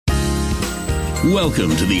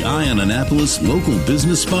Welcome to the Eye on Annapolis Local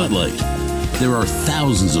Business Spotlight. There are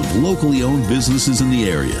thousands of locally owned businesses in the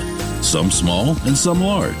area, some small and some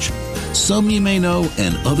large. Some you may know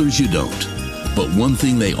and others you don't. But one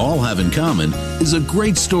thing they all have in common is a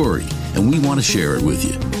great story, and we want to share it with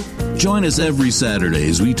you. Join us every Saturday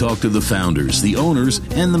as we talk to the founders, the owners,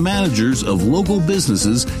 and the managers of local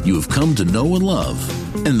businesses you have come to know and love,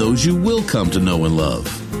 and those you will come to know and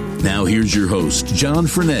love. Now here's your host, John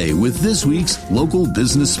Frenay, with this week's Local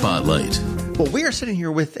Business Spotlight. Well, we are sitting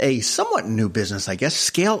here with a somewhat new business, I guess,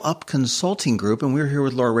 ScaleUp Consulting Group, and we're here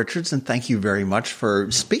with Laura Richards, and thank you very much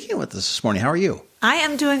for speaking with us this morning. How are you? I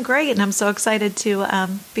am doing great, and I'm so excited to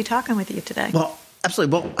be talking with you today. Well,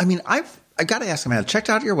 absolutely. Well, I mean, I've got to ask, I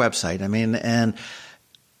checked out your website, and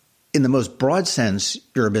in the most broad sense,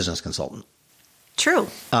 you're a business consultant. True.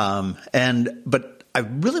 But I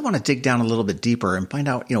really want to dig down a little bit deeper and find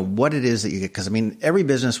out, what it is that you get. Because, every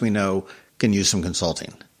business we know can use some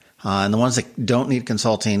consulting. And the ones that don't need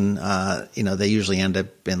consulting, they usually end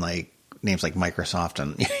up in names like Microsoft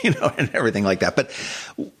and, and everything like that. But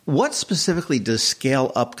what specifically does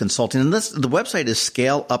ScaleUp Consulting? And the website is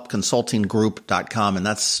ScaleUpConsultingGroup.com, and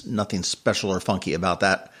that's nothing special or funky about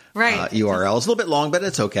that URL. It's a little bit long, but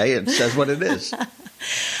it's okay. It says what it is.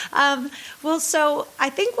 So I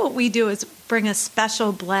think what we do is bring a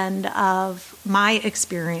special blend of my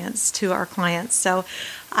experience to our clients. So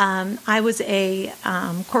I was a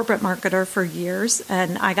corporate marketer for years,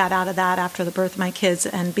 and I got out of that after the birth of my kids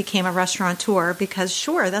and became a restaurateur because,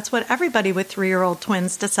 sure, that's what everybody with 3-year-old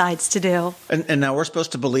twins decides to do. And now we're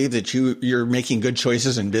supposed to believe that you're making good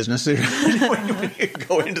choices in business when you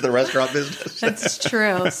go into the restaurant business. That's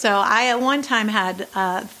true. So I at one time had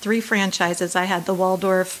 3 franchises. I had the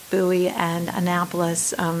Waldorf, Bowie, and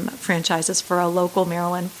Annapolis franchises for a local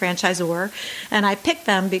Maryland franchisor. And I picked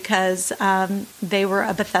them because they were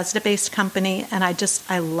a Bethesda-based company, and I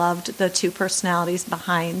loved the 2 personalities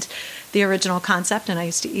behind the original concept, and I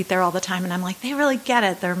used to eat there all the time, and I'm like, they really get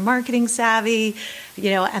it. They're marketing savvy,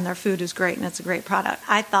 and their food is great, and it's a great product.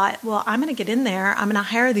 I thought, well, I'm going to get in there. I'm going to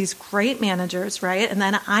hire these great managers, right? And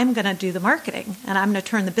then I'm going to do the marketing, and I'm going to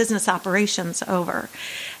turn the business operations over.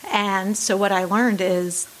 And so what I learned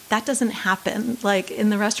is that doesn't happen. Like in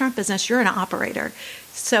the restaurant business, you're an operator.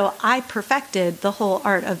 So I perfected the whole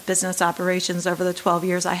art of business operations over the 12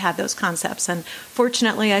 years I had those concepts. And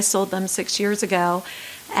fortunately, I sold them 6 years ago.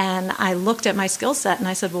 And I looked at my skill set and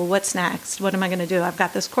I said, well, what's next? What am I going to do? I've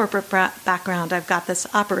got this corporate background. I've got this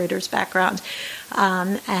operator's background.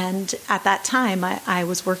 And at that time, I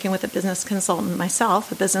was working with a business consultant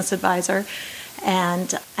myself, a business advisor.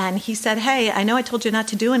 And he said, hey, I know I told you not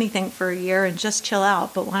to do anything for a year and just chill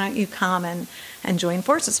out, but why don't you come and join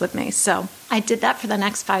forces with me? So I did that for the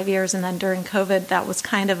next 5 years. And then during COVID, that was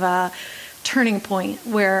kind of a turning point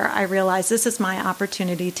where I realized this is my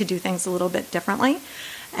opportunity to do things a little bit differently.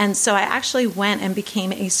 And so I actually went and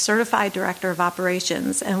became a certified director of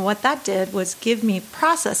operations. And what that did was give me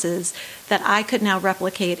processes that I could now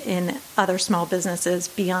replicate in other small businesses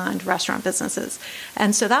beyond restaurant businesses.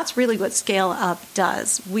 And so that's really what ScaleUp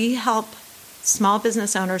does. We help small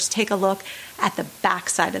business owners take a look at the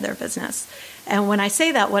backside of their business. And when I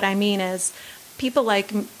say that, what I mean is people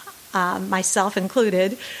like myself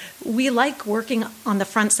included, we like working on the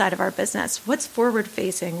front side of our business. What's forward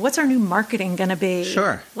facing? What's our new marketing going to be?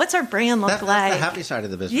 Sure. What's our brand look like? That's the happy side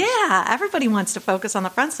of the business. Yeah, everybody wants to focus on the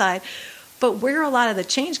front side. But where a lot of the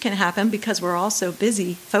change can happen, because we're all so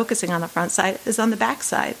busy focusing on the front side, is on the back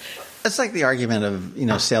side. It's like the argument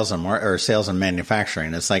of sales and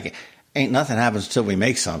manufacturing. It's like, ain't nothing happens until we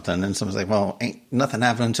make something. And someone's like, well, ain't nothing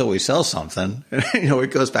happens until we sell something.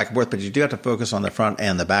 It goes back and forth, but you do have to focus on the front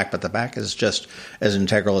and the back, but the back is just as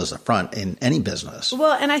integral as the front in any business.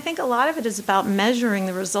 Well, and I think a lot of it is about measuring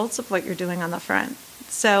the results of what you're doing on the front.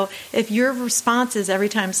 So if your response is every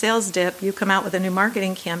time sales dip, you come out with a new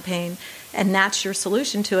marketing campaign, and that's your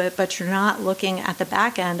solution to it, but you're not looking at the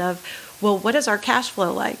back end of, well, what is our cash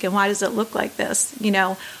flow like, and why does it look like this?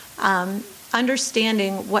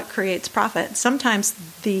 Understanding what creates profit. Sometimes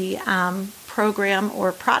the program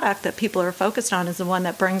or product that people are focused on is the one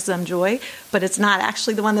that brings them joy, but it's not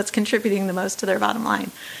actually the one that's contributing the most to their bottom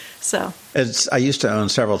line. So I used to own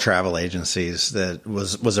several travel agencies that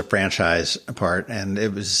was a franchise part, and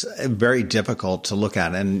it was very difficult to look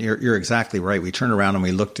at. And you're exactly right. We turned around and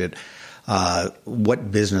we looked at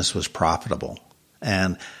what business was profitable.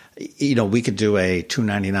 And, we could do a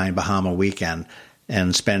 $299 Bahama weekend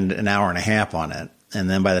and spend an hour and a half on it. And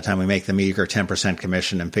then by the time we make the meager 10%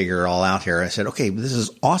 commission and figure it all out here, I said, okay, this is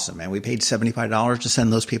awesome, man. We paid $75 to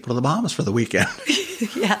send those people to the Bahamas for the weekend.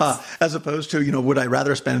 Yes. As opposed to, would I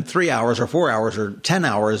rather spend 3 hours or 4 hours or 10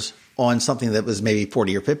 hours on something that was maybe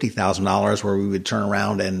 $40,000 or $50,000, where we would turn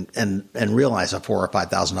around and realize a $4,000 or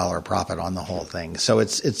 $5,000 profit on the whole thing. So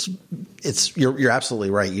you're absolutely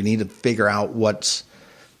right. You need to figure out what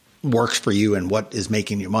works for you and what is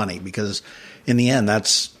making you money, because in the end,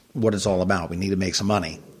 that's what it's all about. We need to make some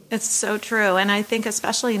money. It's so true. And I think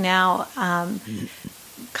especially now,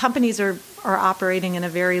 companies are operating in a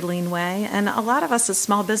very lean way. And a lot of us as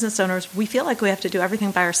small business owners, we feel like we have to do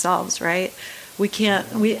everything by ourselves, right?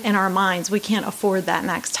 In our minds, we can't afford that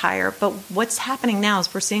next hire. But what's happening now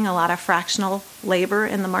is we're seeing a lot of fractional labor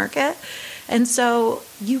in the market. And so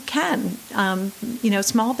you can,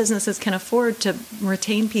 small businesses can afford to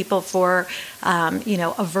retain people for,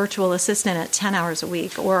 a virtual assistant at 10 hours a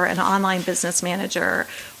week, or an online business manager,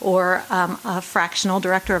 or a fractional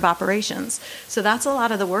director of operations. So that's a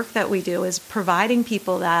lot of the work that we do, is providing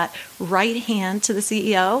people that right hand to the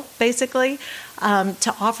CEO, basically,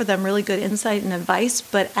 to offer them really good insight and advice,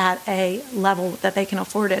 but at a level that they can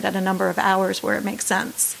afford it at a number of hours where it makes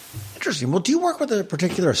sense. Interesting. Well, do you work with a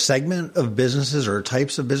particular segment of businesses or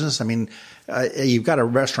types of business? I mean, you've got a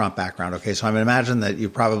restaurant background. Okay. So I would imagine that you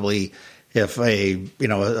probably, if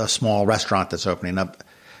a small restaurant that's opening up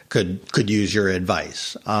could use your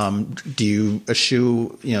advice. Do you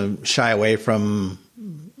shy away from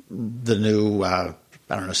the new,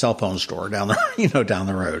 cell phone store down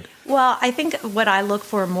the road? Well, I think what I look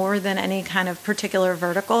for more than any kind of particular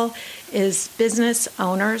vertical is business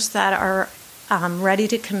owners that are ready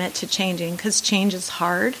to commit to changing, because change is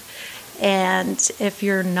hard. And if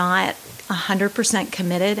you're not 100%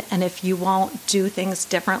 committed, and if you won't do things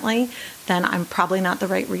differently, then I'm probably not the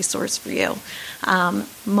right resource for you.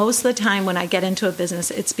 Most of the time when I get into a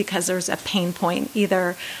business, it's because there's a pain point.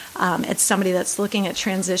 Either it's somebody that's looking at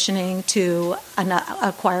transitioning to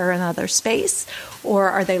acquire another space, or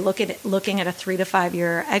are they looking at a 3 to 5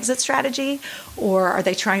 year exit strategy, or are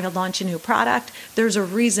they trying to launch a new product? There's a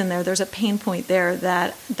reason there. There's a pain point there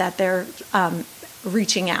that they're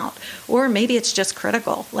reaching out. Or maybe it's just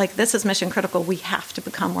critical. Like, this is mission critical. We have to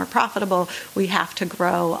become more profitable. We have to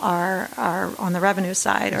grow our on the revenue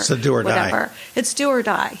side, or it's a do or whatever. Die. It's do or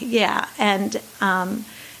die. Yeah. And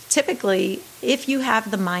typically, if you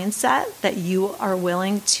have the mindset that you are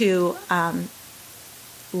willing to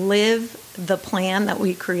live the plan that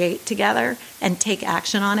we create together and take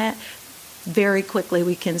action on it, very quickly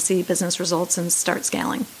we can see business results and start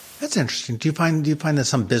scaling. That's interesting. Do you find that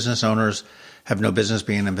some business owners have no business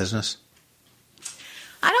being in business?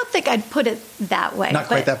 I don't think I'd put it that way. Not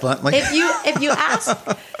quite that bluntly. If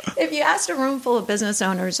you asked a room full of business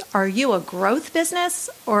owners, are you a growth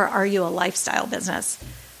business or are you a lifestyle business?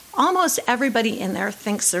 Almost everybody in there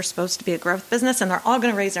thinks they're supposed to be a growth business, and they're all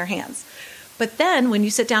going to raise their hands. But then when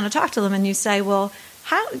you sit down and talk to them and you say, well,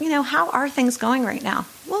 how are things going right now?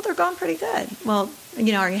 Well, they're going pretty good. Well,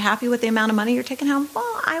 are you happy with the amount of money you're taking home?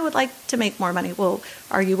 Well, I would like to make more money. Well,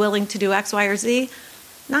 are you willing to do X, Y, or Z?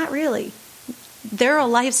 Not really. They're a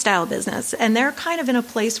lifestyle business, and they're kind of in a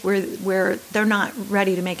place where they're not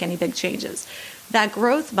ready to make any big changes. That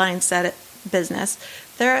growth mindset business,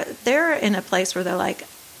 they're in a place where they're like,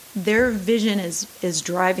 their vision is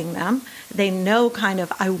driving them. They know kind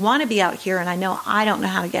of, I want to be out here, and I know I don't know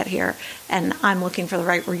how to get here, and I'm looking for the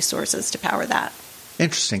right resources to power that.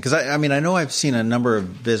 Interesting, because I know I've seen a number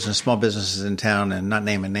of small businesses in town, and not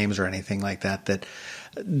naming names or anything like that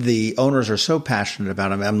the owners are so passionate about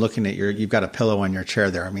them. I'm looking at you've got a pillow on your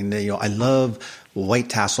chair there. I mean, I love white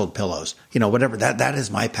tasseled pillows. Whatever, that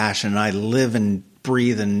is my passion, and I live and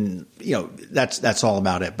breathe, and that's all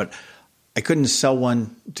about it. But I couldn't sell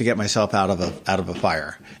one to get myself out of a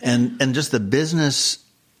fire, and just the business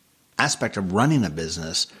aspect of running a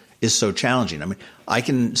business is so challenging. I mean, I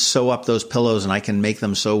can sew up those pillows and I can make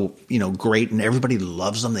them so, great, and everybody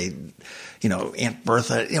loves them. They, Aunt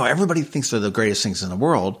Bertha, everybody thinks they're the greatest things in the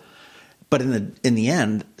world. But in the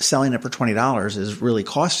end, selling it for $20 is really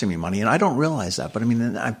costing me money, and I don't realize that. But I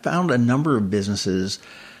mean, I found a number of businesses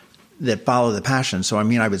that follow the passion. So I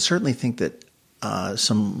mean, I would certainly think that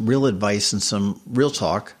some real advice and some real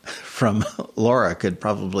talk from Laura could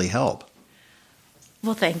probably help.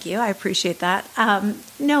 Well, thank you. I appreciate that.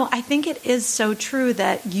 No, I think it is so true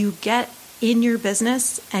that you get in your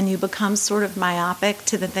business and you become sort of myopic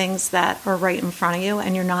to the things that are right in front of you,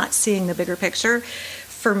 and you're not seeing the bigger picture.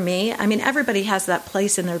 For me, I mean, everybody has that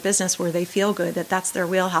place in their business where they feel good, that's their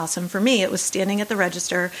wheelhouse. And for me, it was standing at the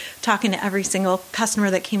register, talking to every single customer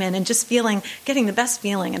that came in, and just getting the best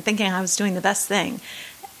feeling and thinking I was doing the best thing.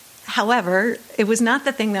 However, it was not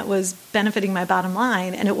the thing that was benefiting my bottom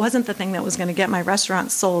line, and it wasn't the thing that was going to get my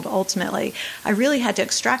restaurant sold ultimately. I really had to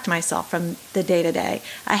extract myself from the day-to-day.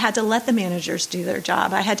 I had to let the managers do their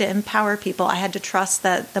job. I had to empower people. I had to trust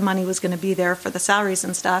that the money was going to be there for the salaries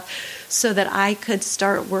and stuff so that I could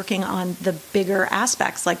start working on the bigger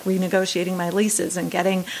aspects like renegotiating my leases and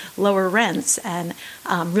getting lower rents and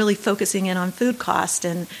really focusing in on food cost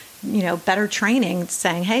and better training,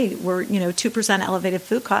 saying, hey, we're, 2% elevated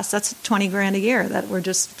food costs. That's $20,000 a year that we're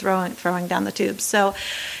just throwing down the tubes. So,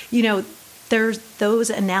 there's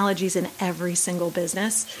those analogies in every single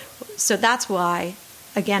business. So that's why,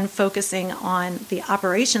 again, focusing on the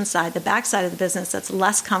operation side, the backside of the business, that's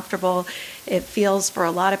less comfortable. It feels for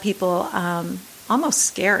a lot of people almost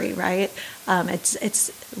scary, right?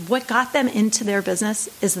 It's what got them into their business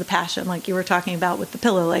is the passion, like you were talking about with the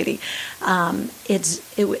pillow lady.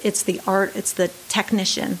 It's the art, it's the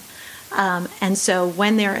technician, and so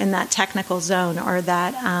when they're in that technical zone or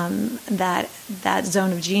that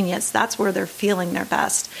zone of genius, that's where they're feeling their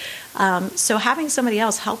best. So having somebody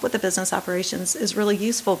else help with the business operations is really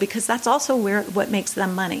useful because that's also what makes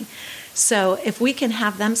them money. So if we can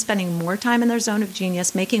have them spending more time in their zone of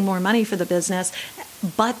genius, making more money for the business,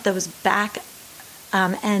 but those back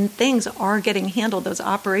end things are getting handled, those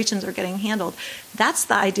operations are getting handled, that's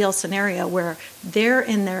the ideal scenario where they're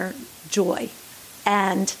in their joy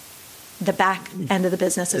and the back end of the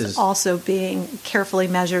business is also being carefully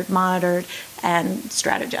measured, monitored, and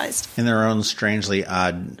strategized. In their own strangely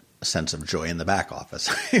odd sense of joy in the back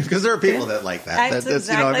office, because there are people that like that. That's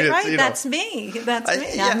exactly right. That's me. That's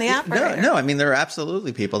me. I'm the operator. No. I mean, there are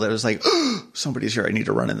absolutely people that was like, oh, somebody's here. I need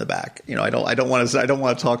to run in the back. I don't want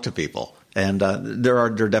to talk to people. And there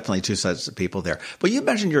are definitely two sets of people there. But you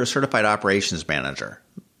mentioned you're a certified operations manager.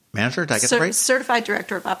 Manager? Did I get that right? Certified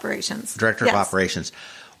director of operations. Director of operations.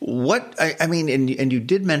 What I mean, and you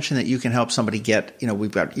did mention that you can help somebody get.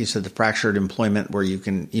 You said the fractured employment where you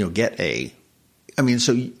can get a. I mean,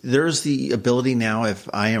 so there's the ability now, if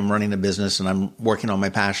I am running a business and I'm working on my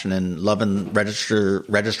passion and loving register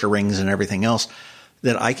rings and everything else,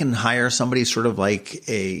 that I can hire somebody sort of like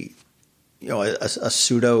a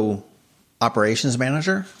pseudo operations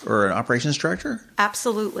manager or an operations director?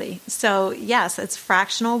 Absolutely. So yes, it's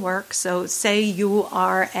fractional work. So say you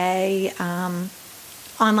are a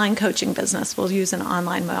online coaching business. We'll use an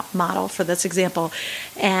online model for this example.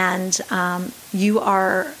 And you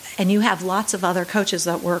have lots of other coaches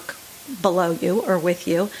that work below you or with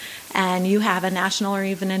you, and you have a national or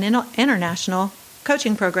even an international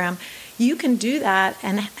coaching program. You can do that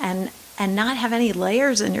and not have any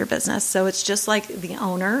layers in your business. So it's just like the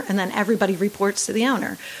owner, and then everybody reports to the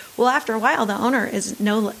owner. Well, after a while, the owner is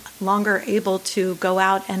no longer able to go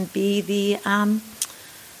out and be the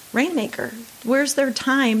rainmaker. Where's their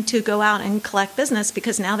time to go out and collect business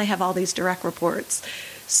because now they have all these direct reports?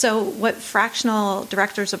 So what fractional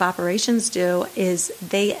directors of operations do is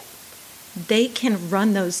they can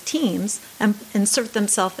run those teams and insert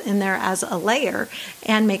themselves in there as a layer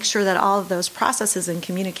and make sure that all of those processes and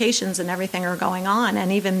communications and everything are going on,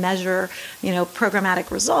 and even measure,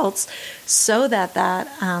 programmatic results so that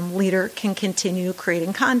leader can continue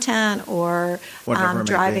creating content or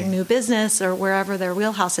driving new business or wherever their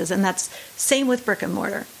wheelhouse is. And that's same with brick and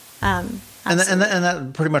mortar. And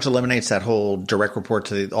that pretty much eliminates that whole direct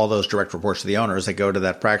report all those direct reports to the owners. They go to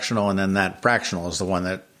that fractional, and then that fractional is the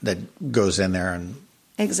one that goes in there. And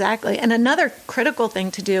exactly. And another critical thing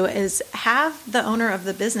to do is have the owner of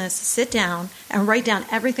the business sit down and write down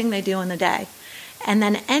everything they do in the day. And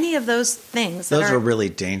then any of those things. Those are really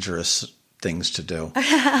dangerous things to do.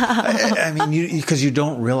 I mean, because you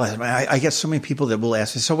don't realize. I get so many people that will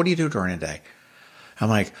ask me, so what do you do during a day? I'm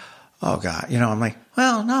like, oh God, I'm like,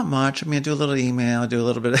 well, not much. I mean, I do a little email, I do a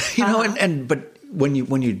little bit, but when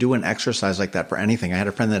you do an exercise like that for anything, I had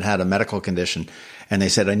a friend that had a medical condition, and they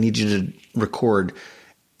said, I need you to record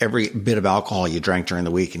every bit of alcohol you drank during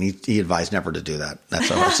the week. And he advised never to do that. That's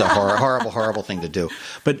a horrible, horrible thing to do.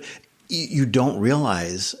 But you don't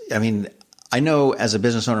realize, I mean, I know as a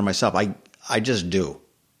business owner myself, I just do.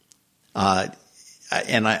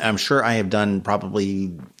 And I'm sure I have done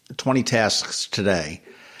probably 20 tasks today.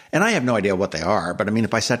 And I have no idea what they are, but I mean,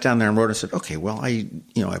 if I sat down there and wrote and said, okay, well, I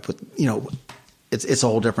put, it's a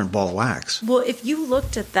whole different ball of wax. Well, if you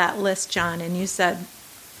looked at that list, John, and you said,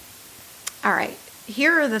 all right,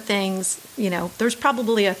 here are the things, there's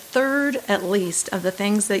probably a third at least of the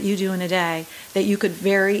things that you do in a day that you could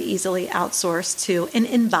very easily outsource to an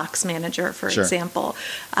inbox manager, for example,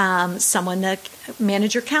 someone to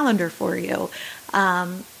manage your calendar for you,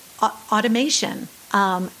 automation.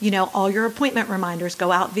 All your appointment reminders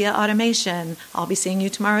go out via automation. I'll be seeing you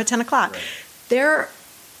tomorrow at 10 o'clock. Right.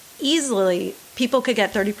 easily people could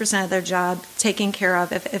get 30% of their job taken care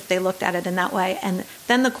of if they looked at it in that way. And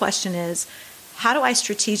then the question is, how do I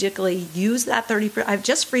strategically use that 30%? I've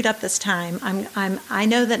just freed up this time. I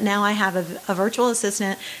know that now I have a virtual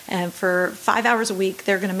assistant, and for 5 hours a week,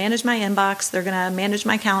 they're going to manage my inbox, they're going to manage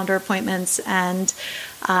my calendar appointments, and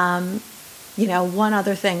one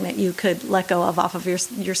other thing that you could let go of off of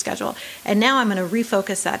your schedule. And now I'm going to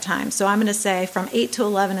refocus that time. So I'm going to say from 8 to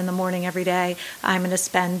 11 in the morning every day, I'm going to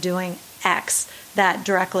spend doing X that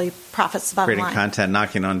directly profits the bottom line. Creating content,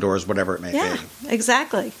 knocking on doors, whatever it may be. Yeah,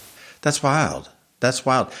 exactly. That's wild. That's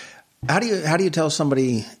wild. How do you tell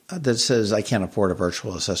somebody that says, I can't afford a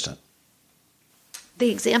virtual assistant? The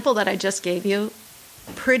example that I just gave you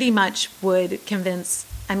pretty much would convince.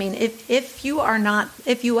 I mean, if you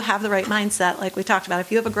have the right mindset, like we talked about,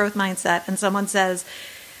 if you have a growth mindset and someone says,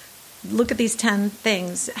 look at these 10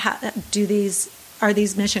 things, are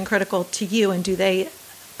these mission critical to you, and do they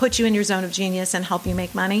put you in your zone of genius and help you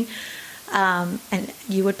make money? And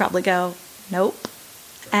you would probably go, nope.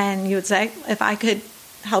 And you would say, if I could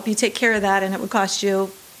help you take care of that and it would cost you,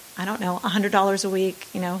 I don't know, $100 a week,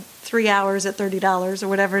 3 hours at $30 or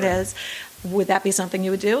whatever it is, would that be something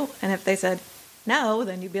you would do? And if they said no,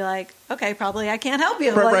 then you'd be like, okay, probably I can't help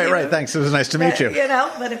you. Right. Thanks. It was nice to meet you.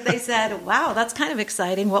 But if they said, wow, that's kind of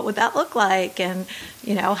exciting, what would that look like? And,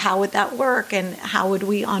 how would that work? And how would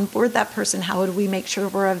we onboard that person? How would we make sure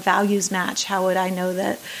we're a values match? How would I know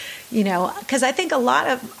that, because I think a lot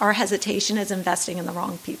of our hesitation is investing in the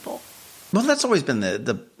wrong people. Well, that's always been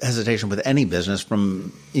the hesitation with any business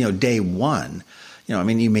from, day one.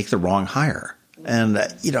 You make the wrong hire. And,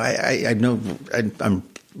 I know I'm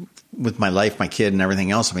with my life, my kid and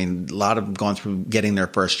everything else. A lot of them gone through getting their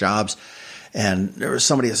first jobs. And there was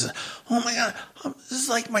somebody that said, oh my God, this is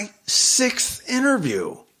like my 6th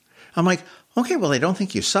interview. I'm like, okay, well, they don't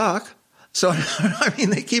think you suck. So,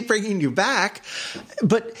 they keep bringing you back.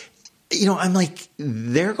 But, I'm like,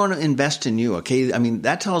 they're going to invest in you. Okay.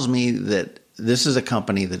 That tells me that this is a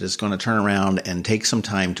company that is going to turn around and take some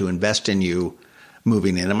time to invest in you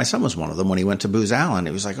moving in. And my son was one of them when he went to Booz Allen.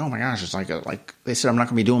 It was like, oh my gosh, it's like they said, I'm not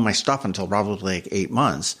going to be doing my stuff until probably like 8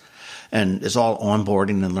 months. And it's all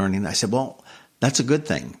onboarding and learning. I said, well, that's a good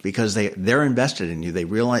thing because they're invested in you. They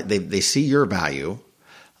realize they see your value.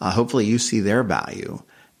 Hopefully you see their value,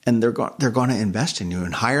 and they're going to invest in you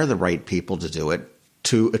and hire the right people to do it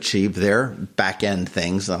to achieve their back end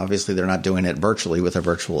things. Obviously, they're not doing it virtually with a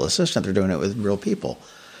virtual assistant. They're doing it with real people.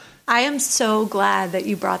 I am so glad that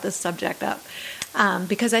you brought this subject up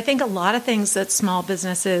because I think a lot of things that small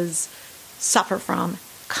businesses suffer from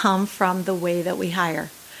come from the way that we hire.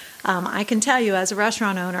 I can tell you as a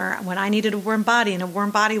restaurant owner, when I needed a warm body and a warm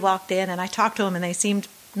body walked in and I talked to them and they seemed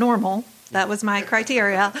normal, that was my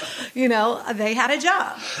criteria, they had a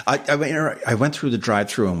job. I went through the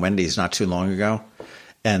drive-thru in Wendy's not too long ago,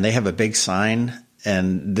 and they have a big sign,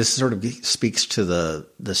 and this sort of speaks to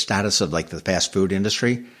the status of like the fast food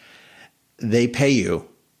industry. They pay you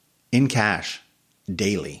in cash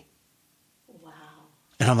daily. Wow.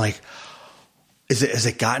 And I'm like, has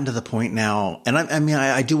it gotten to the point now? And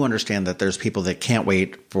I do understand that there's people that can't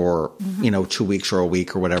wait for, 2 weeks or a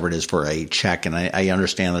week or whatever it is for a check. And I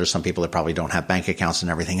understand there's some people that probably don't have bank accounts and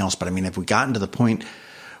everything else. But if we gotten to the point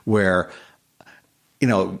where,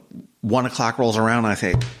 1 o'clock rolls around and I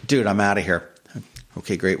say, dude, I'm out of here.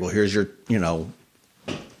 Okay, great. Well, here's your, your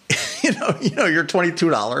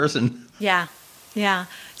 $22 and yeah.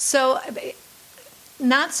 So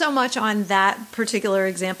not so much on that particular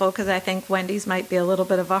example, because I think Wendy's might be a little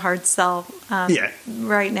bit of a hard sell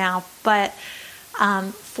right now. But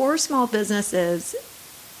for small businesses,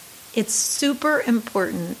 it's super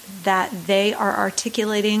important that they are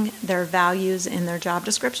articulating their values in their job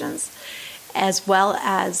descriptions, as well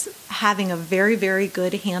as having a very, very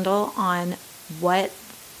good handle on what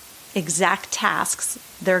exact tasks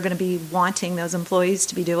they're going to be wanting those employees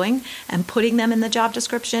to be doing and putting them in the job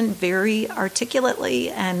description very articulately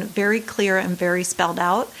and very clear and very spelled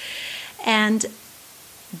out. And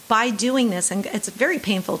by doing this, and it's very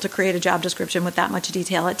painful to create a job description with that much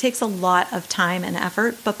detail. It takes a lot of time and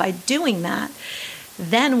effort, but by doing that,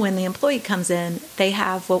 then when the employee comes in, they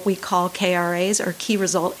have what we call KRAs, or key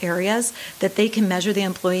result areas, that they can measure the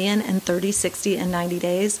employee in 30, 60, and 90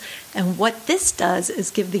 days. And what this does is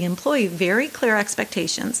give the employee very clear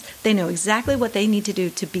expectations. They know exactly what they need to do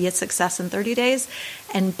to be a success in 30 days.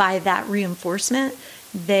 And by that reinforcement,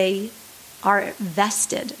 they are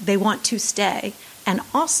vested. They want to stay. And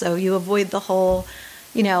also, you avoid the whole,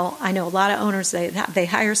 I know a lot of owners, they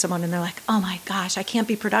hire someone and they're like, oh my gosh, I can't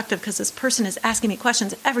be productive because this person is asking me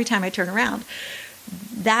questions every time I turn around.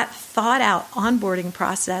 That thought out onboarding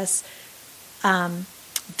process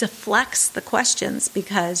deflects the questions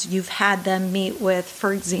because you've had them meet with,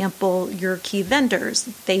 for example, your key vendors.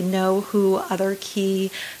 They know who other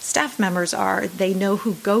key staff members are. They know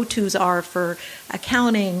who go-tos are for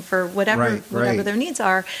accounting, for whatever their needs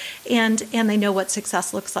are, and they know what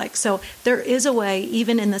success looks like. So there is a way,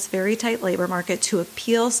 even in this very tight labor market, to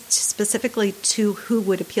appeal specifically to who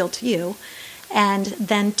would appeal to you, and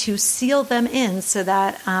then to seal them in so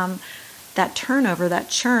that that turnover, that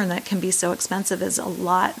churn that can be so expensive is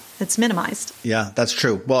it's minimized. Yeah, that's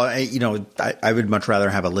true. Well, I would much rather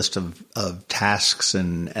have a list of tasks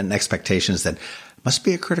and expectations that must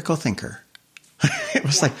be a critical thinker. It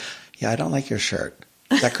was like, I don't like your shirt.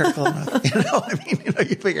 Is that critical enough? You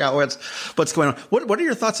figure out what's going on. What are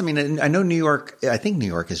your thoughts? I mean, I know I think New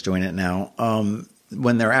York is doing it now.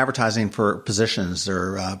 When they're advertising for positions,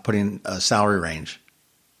 they're putting a salary range.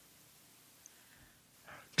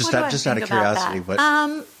 Just out of curiosity, but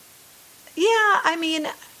I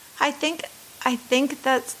think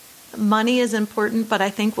that money is important, but I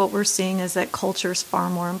think what we're seeing is that culture is far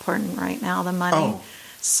more important right now than money. Oh.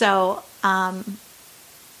 So,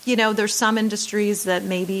 there's some industries that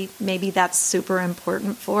maybe that's super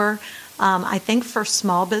important for. I think for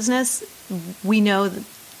small business, we know that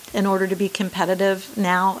in order to be competitive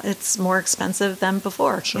now, it's more expensive than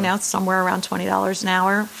before. Sure. It's somewhere around $20 an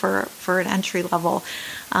hour for an entry level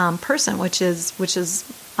person, which is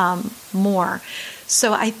more.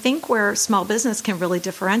 So I think where small business can really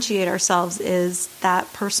differentiate ourselves is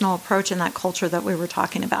that personal approach and that culture that we were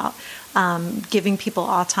talking about, giving people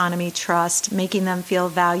autonomy, trust, making them feel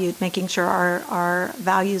valued, making sure our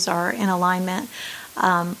values are in alignment.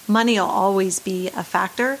 Money will always be a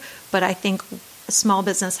factor, but I think small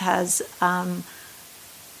business has a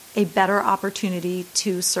better opportunity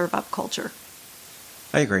to serve up culture.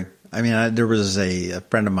 I agree. I mean, there was a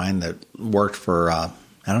friend of mine that worked for, I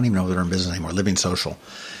don't even know if they're in business anymore, Living Social.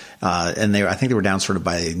 And I think they were down sort of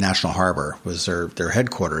by National Harbor was their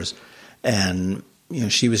headquarters. And,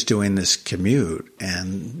 she was doing this commute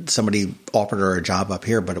and somebody offered her a job up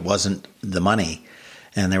here, but it wasn't the money.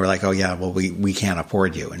 And they were like, oh yeah, well, we can't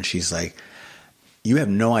afford you. And she's like, you have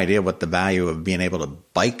no idea what the value of being able to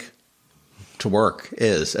bike to work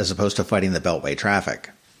is as opposed to fighting the Beltway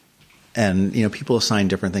traffic. And, people assign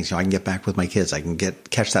different things. I can get back with my kids. I can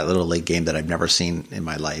catch that little league game that I've never seen in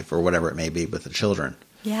my life or whatever it may be with the children.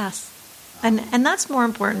 Yes. And that's more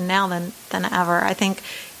important now than ever. I think,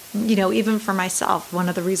 even for myself, one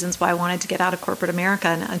of the reasons why I wanted to get out of corporate America,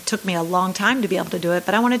 and it took me a long time to be able to do it,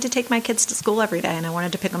 but I wanted to take my kids to school every day and I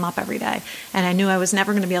wanted to pick them up every day. And I knew I was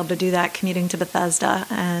never going to be able to do that commuting to Bethesda.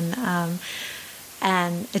 And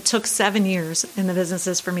it took 7 years in the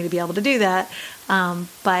businesses for me to be able to do that.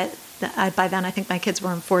 But by then, I think my kids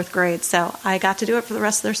were in 4th grade. So I got to do it for the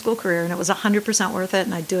rest of their school career, and it was 100% worth it,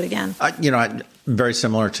 and I'd do it again. Very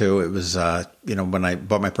similar to, it was, when I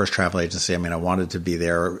bought my first travel agency, I wanted to be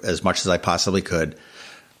there as much as I possibly could,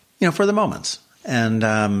 for the moments. And,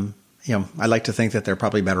 I like to think that they're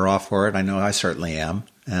probably better off for it. I know I certainly am.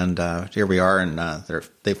 And here we are, and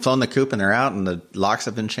they've flown the coop, and they're out, and the locks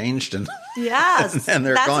have been changed. And yes, and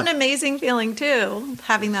they're that's gone. An amazing feeling, too,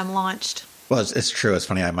 having them launched. Well, it's true. It's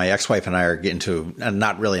funny. My ex-wife and I are getting to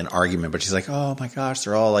not really an argument, but she's like, "Oh my gosh,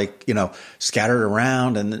 they're all like, scattered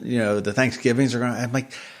around, and the Thanksgivings are going." I'm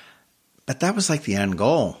like, but that was like the end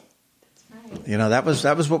goal. That's right.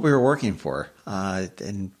 That was what we were working for.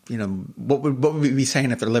 And what would we be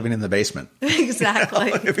saying if they're living in the basement? Exactly.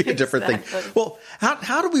 It'd be a different thing. Well,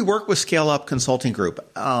 how do we work with ScaleUp Consulting Group?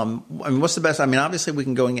 What's the best? Obviously we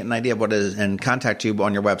can go and get an idea of what it is and contact you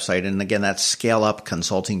on your website. And again, that's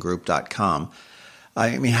ScaleUpConsultingGroup.com.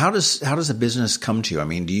 How does a business come to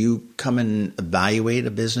you? Do you come and evaluate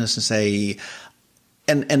a business and say,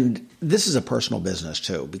 and this is a personal business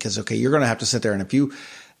too, because, okay, you're going to have to sit there, and if you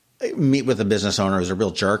meet with a business owner who's a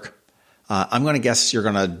real jerk, I'm going to guess you're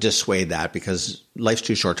going to dissuade that because life's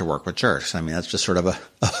too short to work with jerks. That's just sort of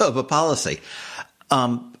a policy.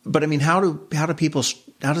 But how does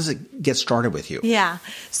it get started with you? Yeah.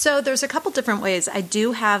 So there's a couple different ways. I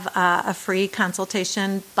do have a free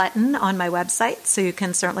consultation button on my website. So you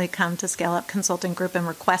can certainly come to ScaleUp Consulting Group and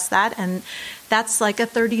request that. And that's like a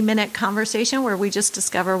 30-minute conversation where we just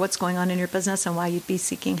discover what's going on in your business and why you'd be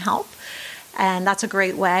seeking help. And that's a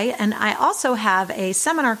great way. And I also have a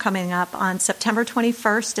seminar coming up on September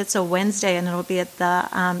 21st. It's a Wednesday, and it'll be at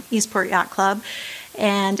the Eastport Yacht Club.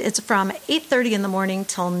 And it's from 8:30 in the morning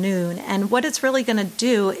till noon. And what it's really going to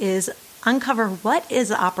do is uncover what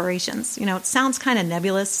is operations. It sounds kind of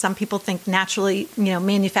nebulous. Some people think naturally,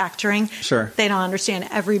 manufacturing. Sure. They don't understand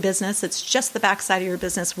every business. It's just the backside of your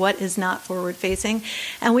business. What is not forward facing?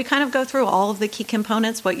 And we kind of go through all of the key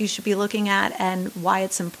components, what you should be looking at and why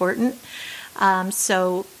it's important.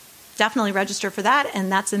 So definitely register for that.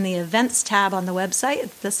 And that's in the events tab on the website.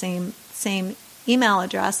 It's the same email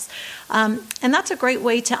address. And that's a great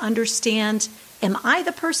way to understand, am I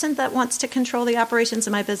the person that wants to control the operations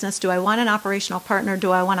of my business? Do I want an operational partner? Do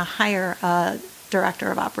I want to hire a director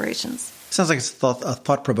of operations? Sounds like it's a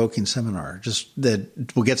thought-provoking seminar, just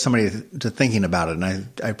that will get somebody to thinking about it. And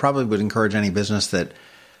I probably would encourage any business that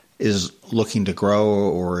is looking to grow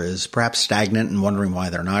or is perhaps stagnant and wondering why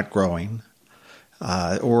they're not growing,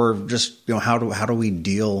 or just, how do we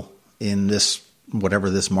deal in this, whatever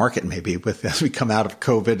this market may be, with as we come out of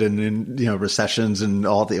COVID and recessions and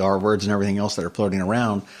all the R words and everything else that are floating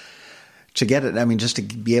around, to get it. I mean, just to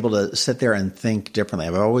be able to sit there and think differently.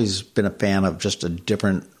 I've always been a fan of just a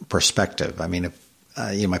different perspective. I mean,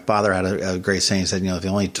 if my father had a great saying. He said, the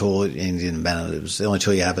only tool, and he didn't invent it was the only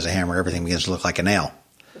tool you have is a hammer. Everything begins to look like a nail.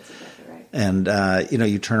 That's exactly right.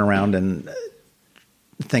 And you turn around and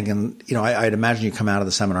thinking, I'd imagine you come out of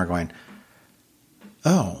the seminar going,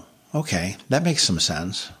 oh, okay, that makes some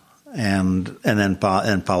sense, and then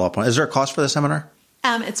follow up on. Is there a cost for the seminar?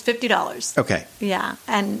 It's $50. Okay. Yeah,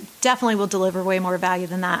 and definitely will deliver way more value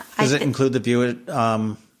than that. Does it include the view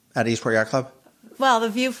at Eastport Yacht Club? Well, the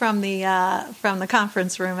view from the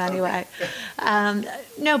conference room, anyway.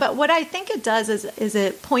 No, but what I think it does is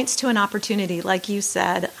it points to an opportunity, like you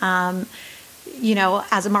said.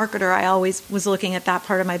 As a marketer, I always was looking at that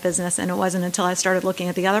part of my business, and it wasn't until I started looking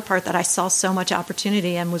at the other part that I saw so much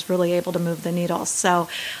opportunity and was really able to move the needle. So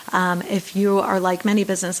if you are like many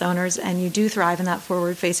business owners and you do thrive in that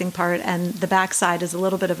forward-facing part and the backside is a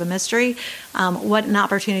little bit of a mystery, what an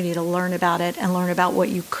opportunity to learn about it and learn about what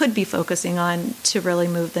you could be focusing on to really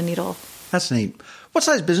move the needle. That's neat. What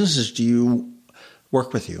size businesses do you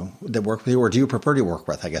work with you, or do you prefer to work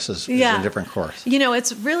with, I guess, is a different course?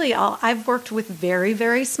 It's really all, I've worked with very,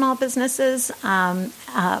 very small businesses,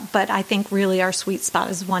 but I think really our sweet spot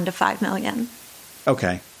is 1 to 5 million.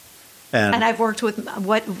 Okay. And I've worked with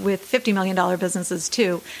 $50 million businesses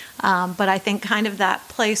too. But I think kind of that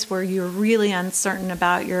place where you're really uncertain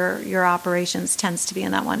about your operations tends to be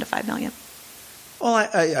in that 1 to 5 million.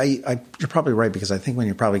 Well, you're probably right, because I think when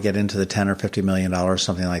you probably get into the $10 or $50 million,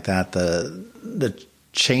 something like that, the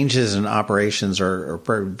changes in operations are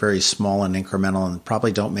very, very small and incremental, and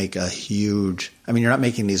probably don't make a huge. I mean, you're not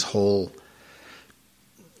making these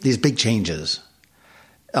big changes,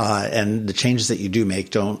 and the changes that you do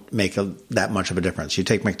make don't make that much of a difference. You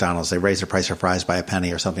take McDonald's; they raise the price of fries by a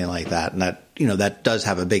penny or something like that, and that does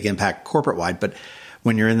have a big impact corporate wide. But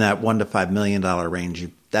when you're in that $1 to $5 million range,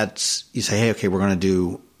 you say, hey, okay, we're going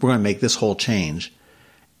to make this whole change.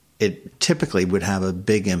 It typically would have a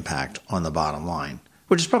big impact on the bottom line,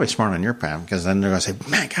 which is probably smart on your part, because then they're going to say,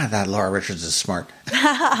 man, God, that Laura Richards is smart.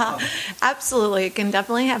 Absolutely. It can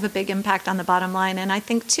definitely have a big impact on the bottom line. And I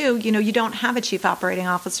think, too, you don't have a chief operating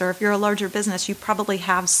officer. If you're a larger business, you probably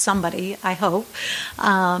have somebody, I hope,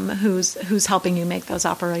 who's helping you make those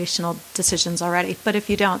operational decisions already. But if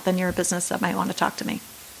you don't, then you're a business that might want to talk to me.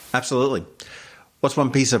 Absolutely. What's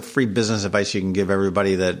one piece of free business advice you can give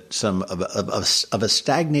everybody that of a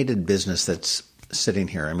stagnated business that's sitting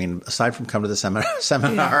here? I mean, aside from come to the seminar,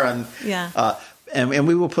 and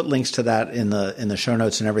we will put links to that in the show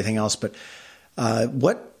notes and everything else. But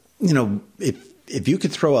if you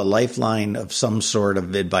could throw a lifeline of some sort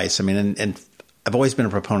of advice, I mean, and I've always been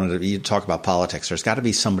a proponent of, you talk about politics. There's got to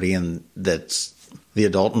be somebody that's the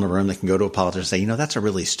adult in the room that can go to a politician and say, that's a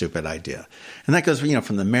really stupid idea. And that goes,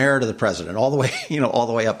 from the mayor to the president, all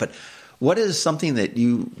the way up. But what is something that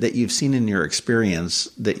you've seen in your experience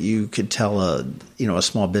that you could tell a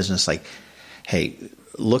small business, like, hey,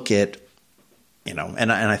 look at,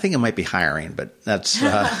 and I think it might be hiring, but that's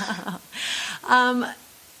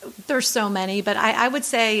there's so many, but I would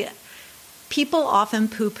say people often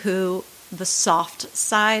poo-poo the soft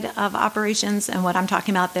side of operations. And what I'm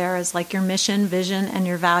talking about there is like your mission, vision, and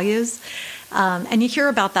your values. And you hear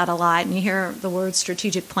about that a lot, and you hear the word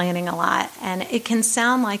strategic planning a lot. And it can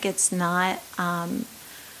sound like it's not, down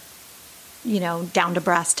to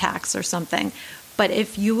brass tacks or something. But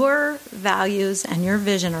if your values and your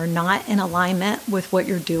vision are not in alignment with what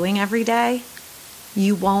you're doing every day,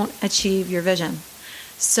 you won't achieve your vision.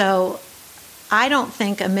 So I don't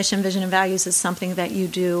think a mission, vision, and values is something that you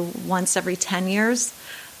do once every 10 years,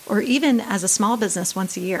 or even as a small business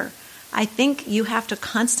once a year. I think you have to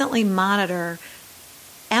constantly monitor,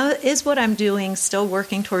 is what I'm doing still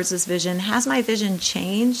working towards this vision? Has my vision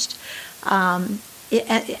changed? Am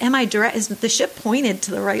I direct? Is the ship pointed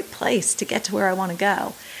to the right place to get to where I want to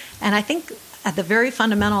go? And I think at the very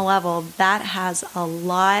fundamental level, that has a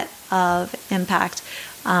lot of impact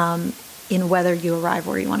in whether you arrive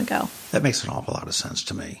where you want to go. That makes an awful lot of sense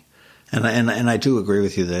to me. And I do agree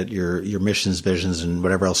with you that your missions, visions, and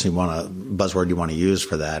whatever else buzzword you want to use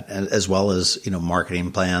for that, as well as,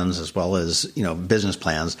 marketing plans, as well as, business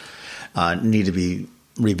plans, need to be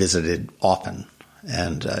revisited often.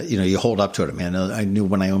 And, you hold up to it. I mean, I knew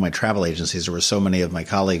when I owned my travel agencies, there were so many of my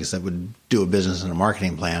colleagues that would do a business and a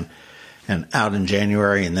marketing plan and out in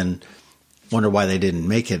January and then wonder why they didn't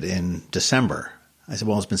make it in December. I said,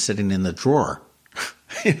 well, it's been sitting in the drawer,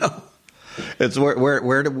 It's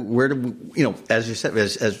where do as you said,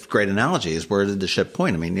 as great analogies, where did the ship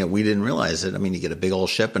point? I mean, we didn't realize it. I mean, you get a big old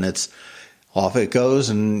ship and it's off it goes,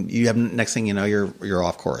 and you have next thing you know, you're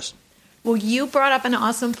off course. Well, you brought up an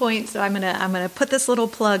awesome point, so I'm gonna put this little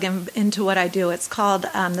plug into what I do. It's called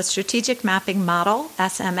the Strategic Mapping Model,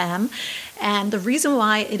 SMM, and the reason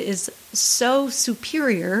why it is so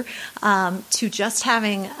superior to just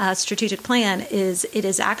having a strategic plan is it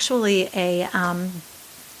is actually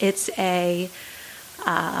it's a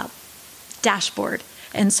dashboard.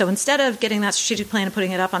 And so instead of getting that strategic plan and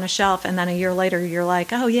putting it up on a shelf and then a year later you're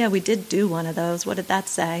like, oh yeah, we did do one of those. What did that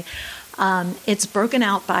say? It's broken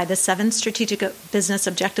out by the 7 strategic business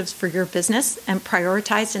objectives for your business and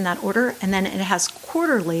prioritized in that order. And then it has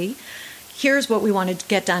quarterly, here's what we want to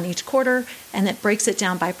get done each quarter. And it breaks it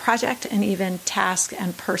down by project and even task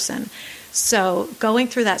and person. So going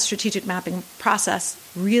through that strategic mapping process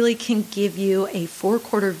really can give you a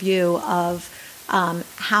 4-quarter view of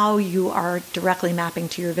how you are directly mapping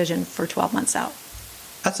to your vision for 12 months out.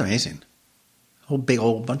 That's amazing. A whole big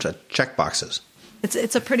old bunch of check boxes.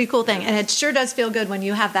 It's a pretty cool thing. And it sure does feel good when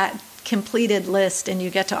you have that completed list and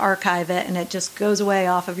you get to archive it and it just goes away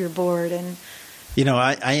off of your board. And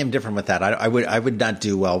I am different with that. I would not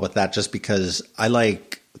do well with that just because I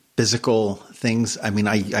like physical things. I mean,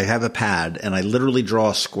 I have a pad and I literally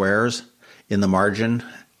draw squares in the margin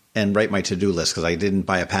and write my to-do list because I didn't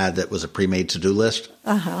buy a pad that was a pre-made to-do list.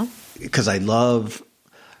 Because I love,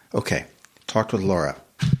 talked with Laura.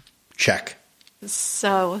 Check.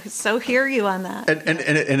 So hear you on that.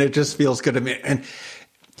 And it just feels good to me. And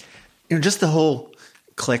just the whole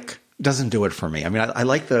click doesn't do it for me. I mean, I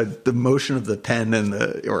like the motion of the pen and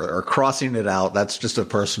or crossing it out. That's just a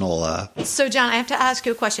personal. So, John, I have to ask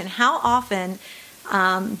you a question. How often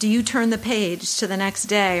do you turn the page to the next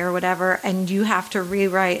day or whatever, and you have to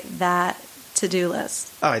rewrite that to-do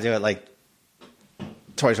list? Oh, I do it like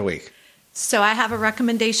twice a week. So I have a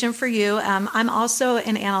recommendation for you. I'm also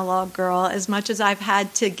an analog girl. As much as I've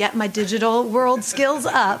had to get my digital world skills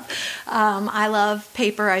up, I love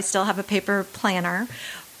paper. I still have a paper planner.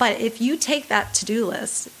 But if you take that to-do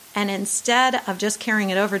list and instead of just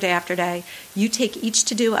carrying it over day after day, you take each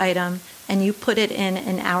to-do item and you put it in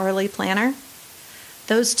an hourly planner,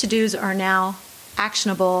 those to-dos are now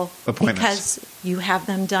actionable because you have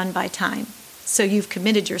them done by time. So you've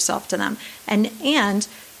committed yourself to them. And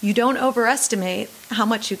you don't overestimate how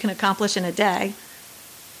much you can accomplish in a day.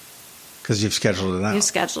 Because you've scheduled it out. You've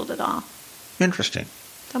scheduled it all. Interesting.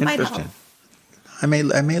 That might help. I may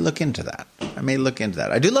look into that.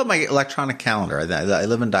 I do love my electronic calendar. I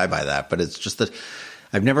live and die by that. But it's just that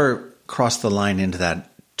I've never crossed the line into that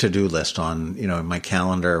to-do list on my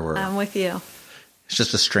calendar. I'm with you. It's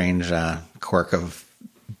just a strange quirk of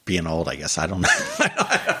being old, I guess. I don't know.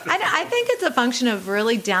 I think it's a function of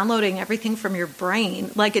really downloading everything from your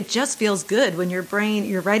brain. Like, it just feels good when your brain,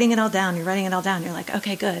 you're writing it all down. You're like,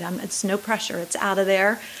 okay, good. It's no pressure. It's out of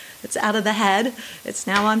there. It's out of the head. It's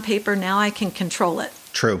now on paper. Now I can control it.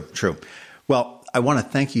 True. Well, I want to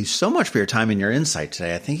thank you so much for your time and your insight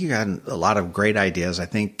today. I think you had a lot of great ideas. I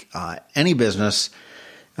think any business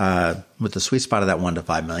with the sweet spot of that 1 to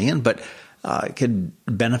 5 million, but could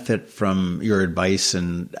benefit from your advice,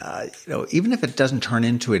 and even if it doesn't turn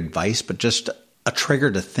into advice, but just a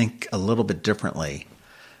trigger to think a little bit differently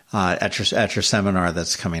at your seminar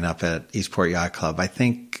that's coming up at Eastport Yacht Club. I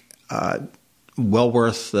think well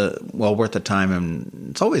worth the time, and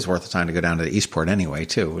it's always worth the time to go down to Eastport anyway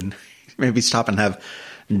too, and maybe stop and have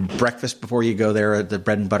breakfast before you go there at the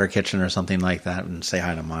Bread and Butter Kitchen or something like that, and say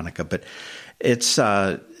hi to Monica. But it's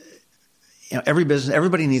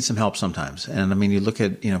everybody needs some help sometimes. And I mean, you look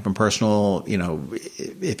at, from personal,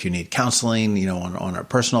 if you need counseling, on a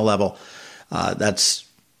personal level, that's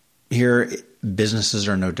here. Businesses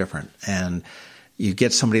are no different. And you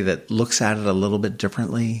get somebody that looks at it a little bit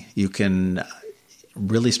differently, you can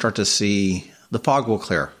really start to see the fog will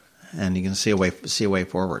clear and you can see a way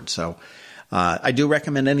forward. So I do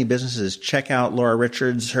recommend any businesses check out Laura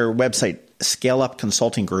Richards, her website,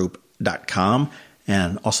 ScaleUpConsultingGroup.com,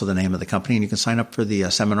 and also the name of the company. And you can sign up for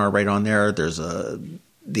the seminar right on there. There's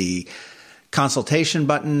the consultation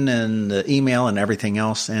button and the email and everything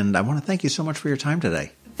else. And I want to thank you so much for your time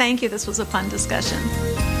today. Thank you. This was a fun discussion.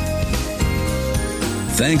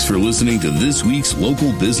 Thanks for listening to this week's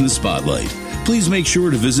Local Business Spotlight. Please make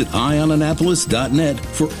sure to visit eyeonannapolis.net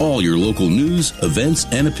for all your local news, events,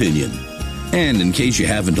 and opinion. And in case you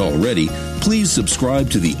haven't already, please subscribe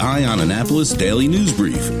to the Eye on Annapolis Daily News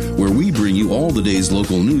Brief, where we bring you all the day's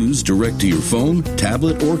local news direct to your phone,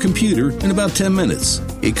 tablet, or computer in about 10 minutes.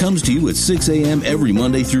 It comes to you at 6 a.m. every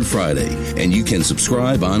Monday through Friday, and you can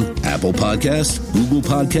subscribe on Apple Podcasts, Google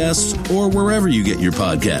Podcasts, or wherever you get your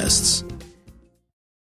podcasts.